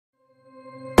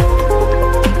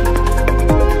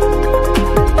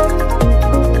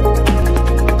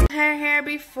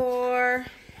before.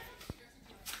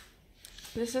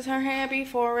 This is her hair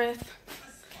before it.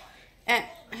 And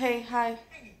hey, hi.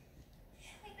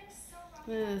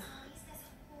 Ugh.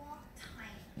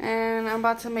 And I'm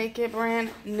about to make it brand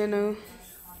new.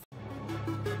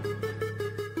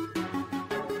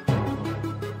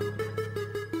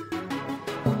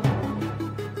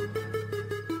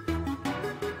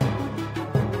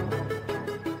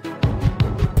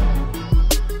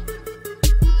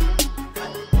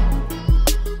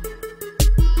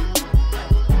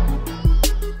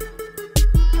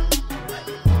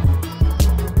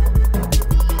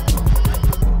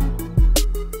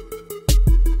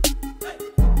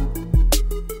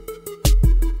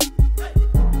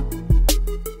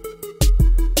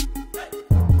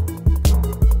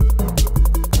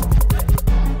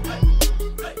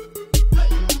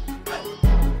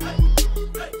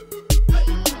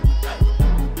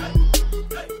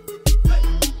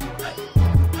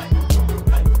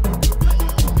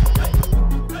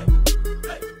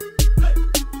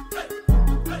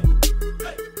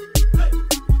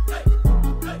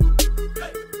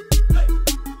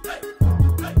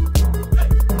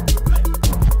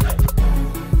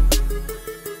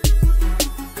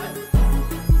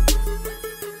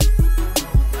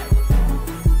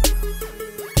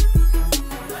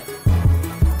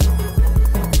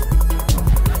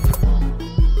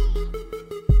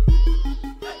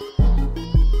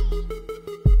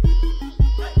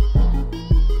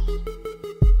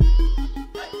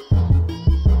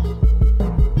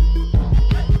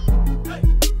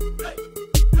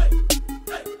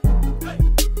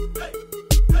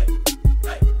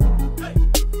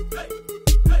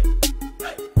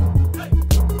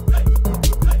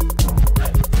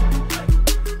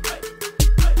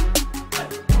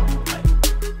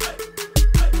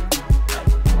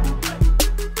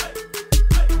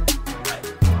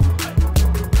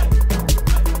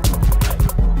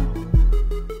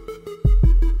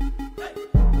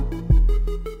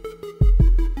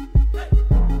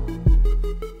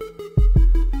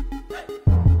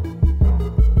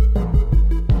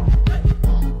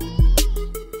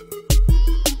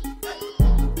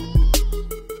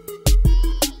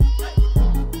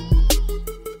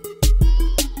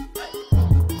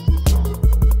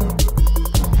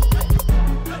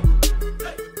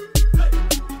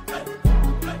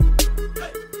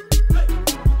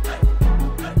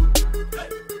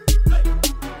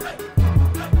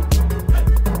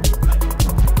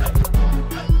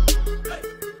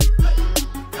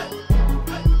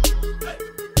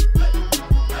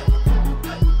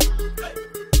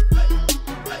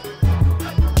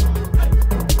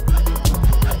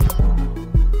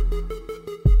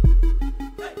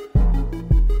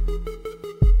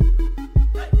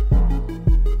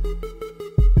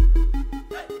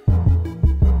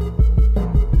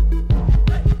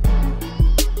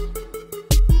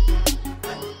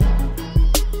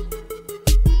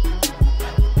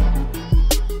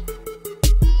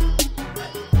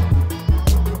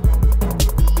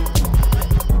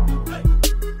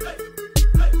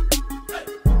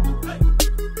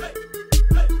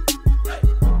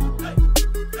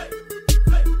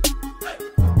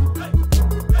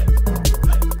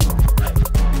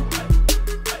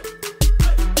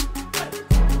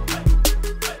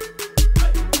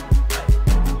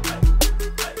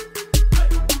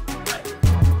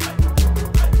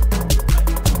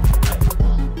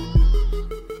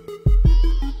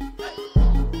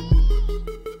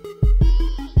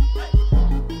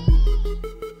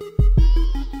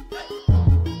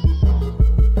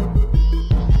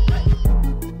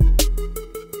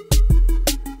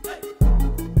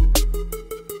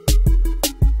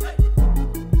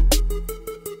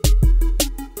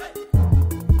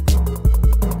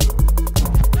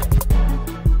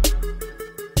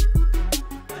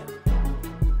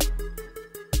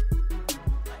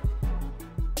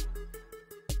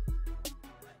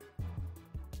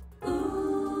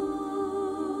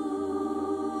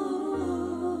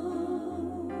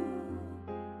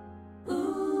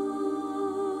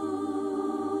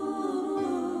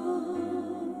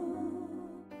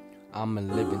 I'm a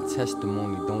living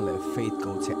testimony, don't let faith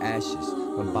go to ashes.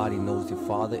 My body knows your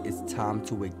father, it's time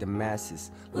to wake the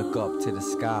masses. Look up to the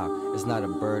sky, it's not a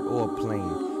bird or a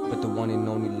plane, but the one and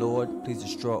only Lord, please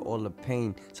destroy all the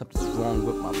pain. Something's wrong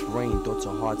with my brain, thoughts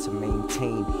are hard to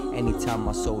maintain. Anytime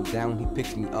I slow down, he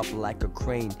picks me up like a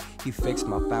crane. He fixed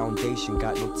my foundation,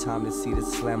 got no time to see the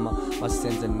slammer. My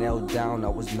sins are nailed down, I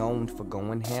was known for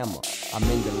going hammer. I'm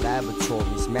in the laboratory,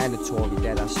 it's mandatory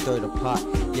that I stir the pot.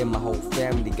 Yeah, my whole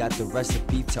family got the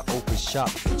recipe to open shop.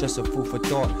 Just a food for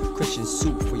thought, Christian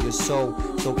soup for your soul.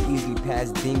 So easily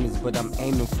past demons, but I'm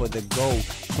aiming for the goal.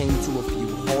 Came to a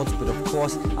few halts, but of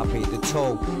course I paid the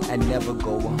toll. And never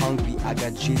go hungry, I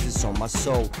got Jesus on my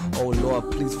soul. Oh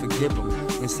Lord, please forgive them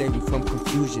and save them from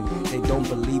confusion. They don't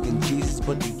believe in Jesus,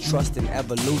 but they trust in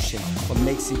evolution. What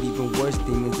makes it even worse,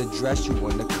 demons address you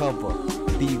on the cover.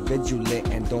 Be vigilant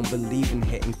and don't believe in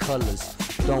hitting colors.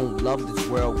 Don't love this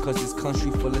world cause this country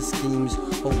full of schemes.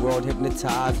 Whole world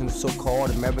hypnotized in the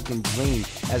so-called American dream.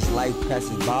 As life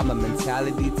passes by, my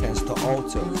mentality tends to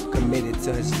alter. Committed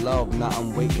to his love, now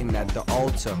I'm waiting at the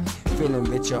altar. Feeling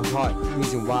rich at heart,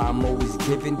 reason why I'm always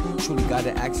giving. Truly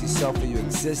gotta ask yourself, are you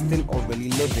existing or really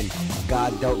living?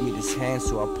 God dealt me this hand,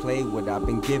 so I play what I've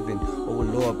been given. Oh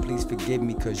Lord, please forgive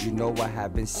me, cause you know I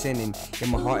have been sinning.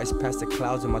 And my heart is past the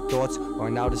clouds and my thoughts are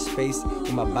in outer space.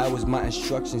 And my Bible's my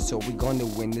instructions, so we gonna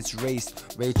win this race.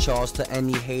 Ray Charles to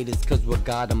any haters, cause with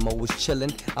God I'm always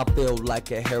chillin'. I feel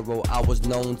like a hero, I was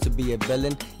known to be a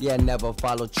villain. Yeah, I never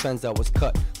followed trends, I was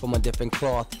cut from a different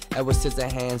cloth. Ever since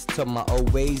I hands to my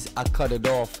old ways, I cut it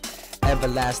off.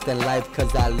 Everlasting life,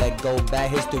 cause I let go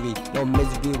bad history. No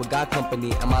misery with God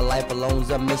company, and my life alone's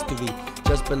a mystery.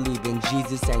 Just believe in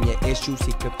Jesus and your issues,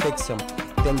 he could fix them.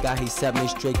 Thank God he set me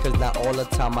straight, cause not all the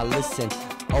time I listen.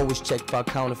 Always check for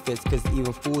counterfeits, cause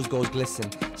even fools goes glisten.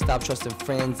 Stop trusting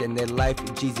friends and their life,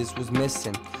 Jesus was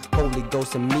missing. Holy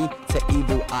Ghost in me, to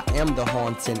evil I am the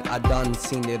haunting. I done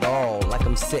seen it all, like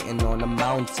I'm sitting on a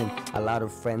mountain. A lot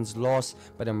of friends lost,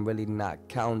 but I'm really not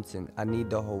counting. I need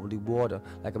the holy water,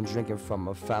 like I'm drinking from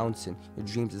a fountain. Your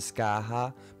dreams are sky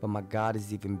high, but my God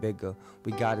is even bigger.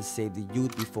 We gotta save the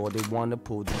youth before they wanna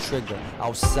pull the trigger.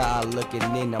 Outside looking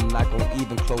in, I'm not gonna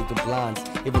even close the blinds.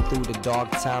 Even through the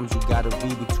dark times, you gotta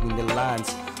read between the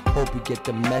lines. Hope you get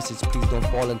the message, please don't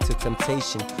fall into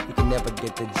temptation. You can never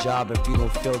get the job if you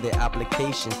don't fill the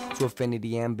application to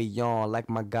infinity and beyond, like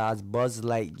my God's Buzz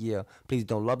Lightyear. Please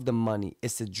don't love the money,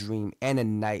 it's a dream and a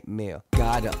nightmare.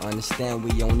 Gotta understand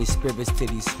we only spirits to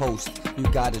these hosts. You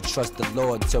gotta trust the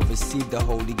Lord to receive the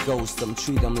Holy Ghost. Some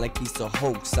treat him like he's a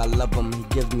hoax. I love him, he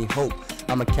gives me hope.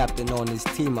 I'm a captain on his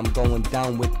team, I'm going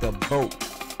down with the boat.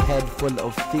 Head full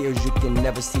of fears, you can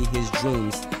never see his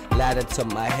dreams. Ladder to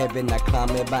my heaven, I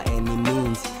climb it by any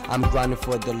means. I'm grinding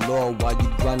for the Lord while you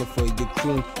grinding for your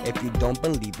cream. If you don't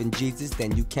believe in Jesus,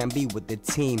 then you can't be with the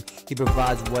team. He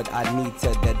provides what I need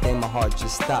till that day my heart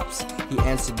just stops. He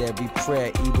answered every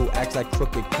prayer, evil acts like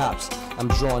crooked cops. I'm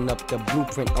drawing up the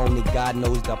blueprint, only God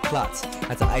knows the plots.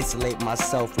 Had to isolate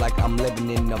myself like I'm living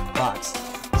in a box.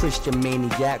 Christian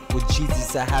maniac, with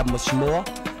Jesus I have much more.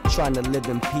 Trying to live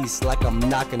in peace like I'm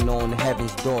knocking on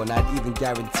heaven's door. Not even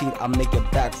guaranteed I'll make it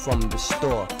back from the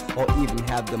store, or even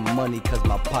have the money cause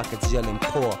my pocket's yelling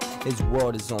poor. This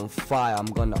world is on fire, I'm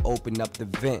gonna open up the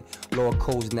vent. Lord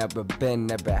codes never been,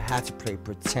 never had to play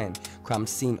pretend. Crime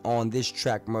scene on this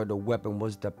track, murder weapon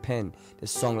was the pen. The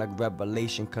song like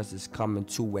Revelation cause it's coming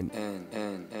to an end.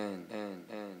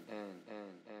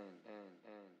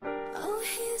 Oh,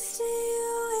 here's to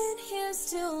you and here's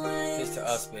to us. Here's to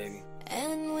us, baby.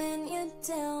 And when you're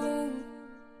down,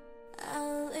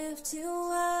 I'll lift you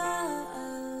up.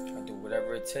 I'll do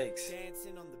whatever it takes.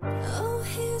 Oh,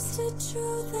 here's to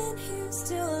truth and here's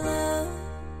to love.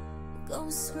 Go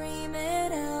scream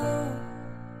it out.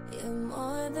 You're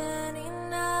more than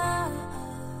enough.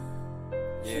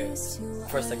 Yeah.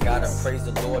 First I gotta praise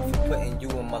the Lord for putting you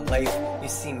in my life. We've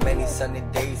seen many sunny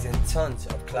days and tons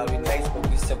of cloudy nights, but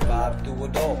we survived through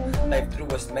it all. Life threw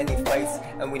us many fights,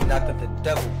 and we knocked out the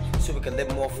devil, so we can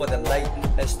live more for the light.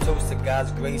 Let's toast to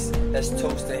God's grace, let's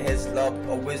toast to his love.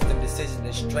 A wisdom, decision,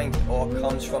 and strength all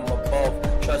comes from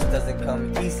above. Trust doesn't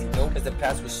come easy, no, cause the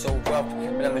past was so rough.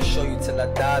 But I'ma show you till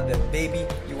I die that baby,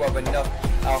 you are enough.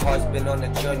 Our hearts been on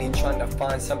a journey trying to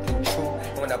find something true.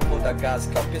 And when I pulled out God's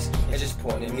compass, it's just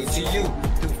pointing me to you.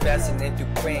 Through fasting and through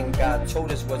praying, God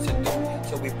told us what to do.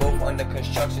 So we both under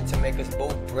construction to make us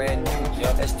both brand new.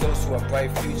 Let's toast to a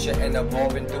bright future and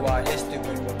evolving through our history.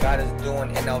 What God is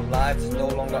doing in our lives is no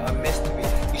longer a mystery.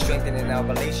 He's strengthening our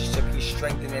relationship, he's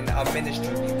strengthening our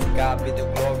ministry. To God be the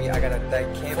glory, I gotta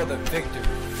thank him for the victory.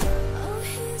 Oh,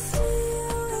 here's to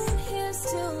you and here's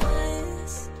to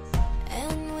us.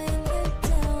 And when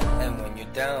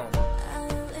you're down, I'll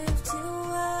lift you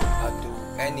up. I'll do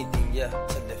anything, yeah,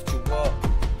 to lift you up.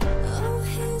 Oh,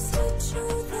 here's to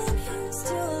truth and here's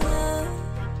to love.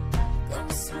 Go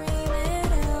scream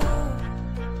it out.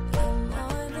 You're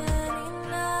more than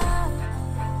enough.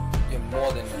 You're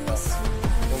more than enough.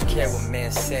 Don't care what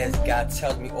man says. God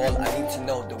tells me all I need to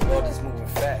know. The world is moving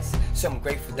fast, so I'm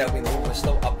grateful that we moving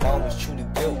slow. Our bond was truly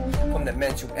built from the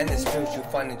mental and the spiritual.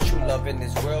 Finding true love in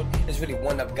this world is really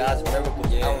one of God's miracles.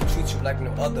 I don't treat you like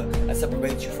no other. I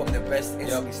separate you from the rest.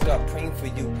 Instantly start praying for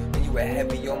you when you were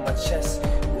heavy on my chest.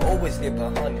 You always give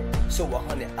 100, so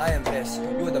 100 I invest.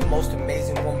 You are the most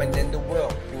amazing woman in the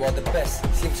world. You are the best.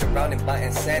 Seem surrounded by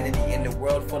insanity in the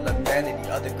world full of vanity.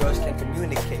 Other girls can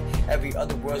communicate every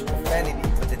other word's profanity,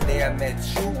 but the day I met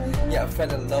you, yeah, I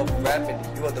fell in love rapidly.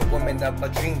 You are the woman of my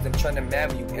dreams. I'm trying to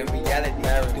marry you in reality.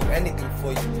 I'll do anything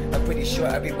for you. I'm pretty sure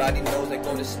everybody knows I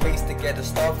go to space to get a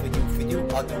star for you. For you,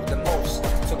 I'll do the most.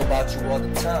 Talk about you all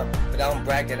the time, but I don't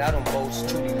brag and I don't boast.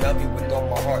 Truly love you with all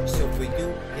my heart. So for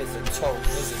you, here's a toast.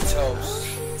 Here's a toast.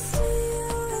 Here's to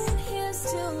you and here's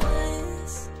to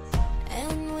us.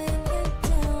 And when you're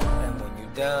down, And when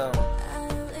you're down, I'll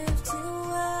lift you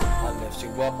up. I'll lift you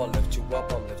up, I'll lift you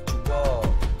up, I'll lift you up.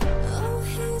 Oh,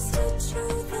 here's to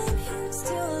truth and here's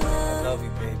to I love. love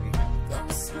you, baby.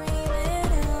 Go scream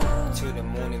it out. To the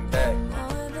moon and back.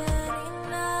 More than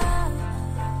enough.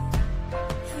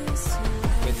 Here's to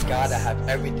us. With God I have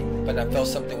everything, but I felt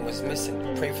something was missing.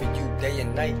 Pray for you day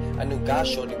and night. I knew God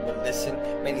surely would listen.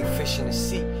 Many fish in the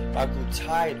sea, but I grew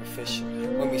tired of fishing.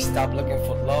 When we stopped looking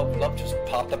for love, love just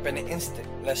popped up in an instant.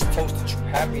 Let's toast to true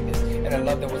happiness and a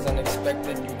love that was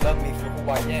unexpected. You love me for who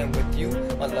I am with you.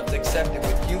 My love's accepted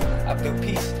with you. I feel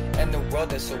peace and the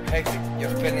world is so hectic. Your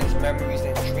feelings, memories,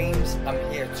 and dreams, I'm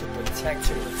here to protect,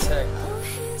 to protect. Oh,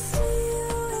 here's to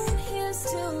you and here's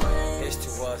to us.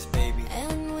 Here's to us, baby.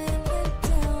 And when you're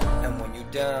down, And when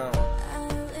you're down, I'll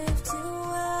lift you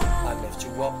up. I lift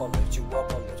you up, I'll lift you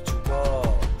up, I'll lift you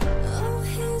up. Oh,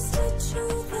 here's to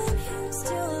truth and here's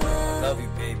to love. Love you,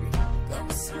 baby. Go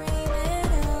scream it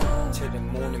out. To the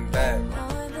moon and back.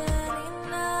 More than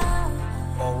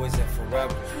enough. Always and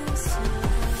forever. Here's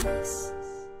to us.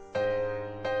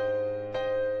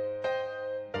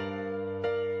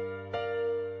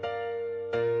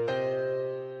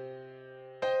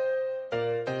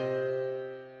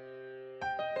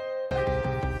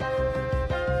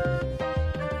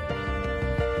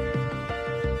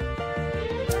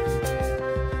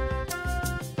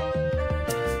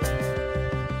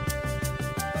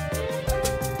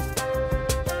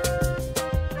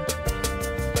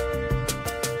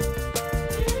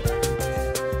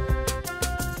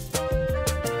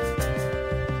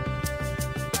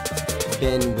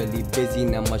 Been really busy,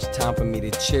 not much time for me to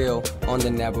chill. On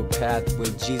the narrow path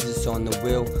with Jesus on the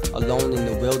wheel. Alone in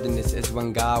the wilderness is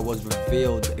when God was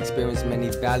revealed. Experienced many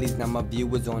valleys, now my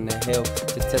view is on the hill.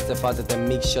 To testify that the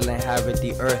meek shall inherit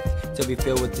the earth. To be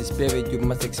filled with the Spirit, you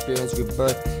must experience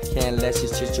rebirth. Can't let your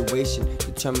situation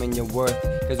determine your worth.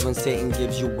 Cause when Satan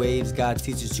gives you waves, God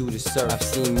teaches you to surf. I've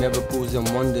seen miracles and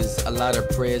wonders, a lot of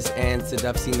prayers answered.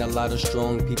 I've seen a lot of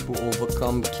strong people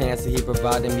overcome cancer. He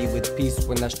provided me with peace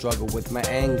when I struggle with my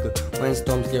anger. When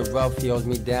storms get rough, he holds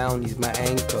me down, he's my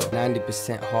anchor.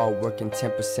 90% hard work and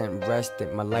 10%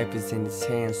 resting. My life is in his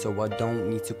hands, so I don't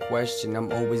need to question.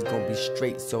 I'm always gonna be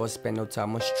straight, so I spend no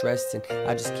time on stressing.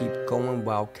 I just keep going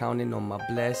while counting on my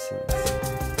blessings.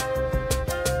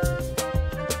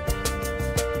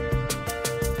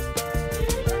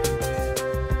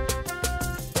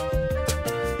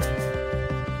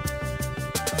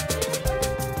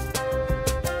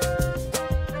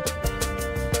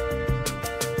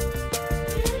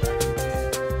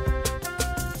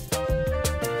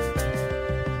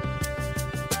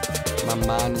 My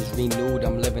mind is renewed,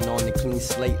 I'm living on a clean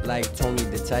slate like Tony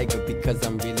the Tiger. Because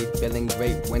I'm really feeling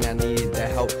great when I needed the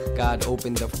help. God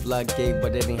opened the floodgate,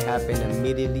 but it didn't happen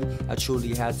immediately. I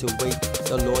truly had to wait.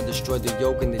 The Lord destroyed the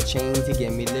yoke and the chains, he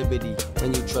gave me liberty.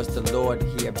 When you trust the Lord,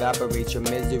 he evaporates your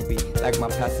misery. Like my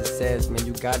pastor says, man,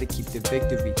 you gotta keep the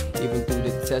victory. Even through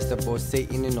the test of all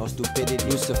Satan and all stupidity.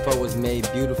 Lucifer was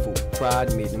made beautiful,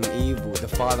 pride made him evil. The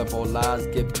father of all lies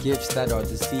give gifts that are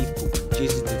deceitful.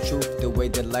 Jesus the truth, the way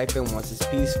that life and once is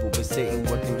peaceful. But Satan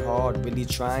working hard, really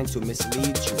trying to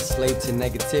mislead you. Slave to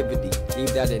negativity,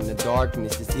 leave that in the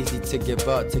darkness. It's easy to give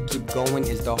up, to keep going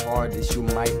is the hardest. You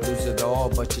might lose it all,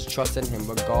 but just trust in him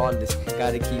regardless.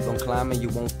 Gotta keep on climbing, you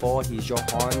won't fall, he's your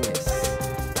harness.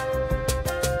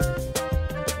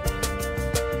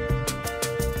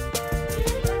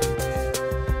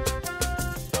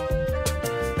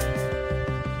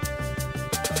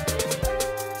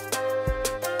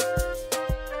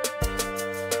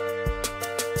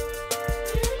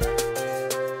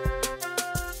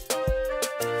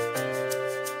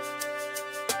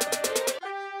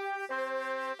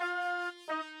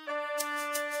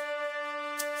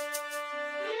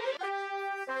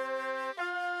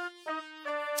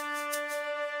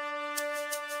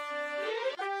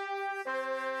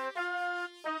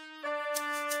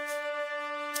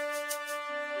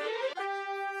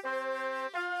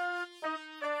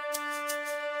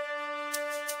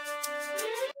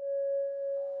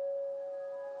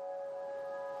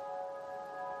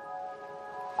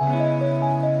 Thank you.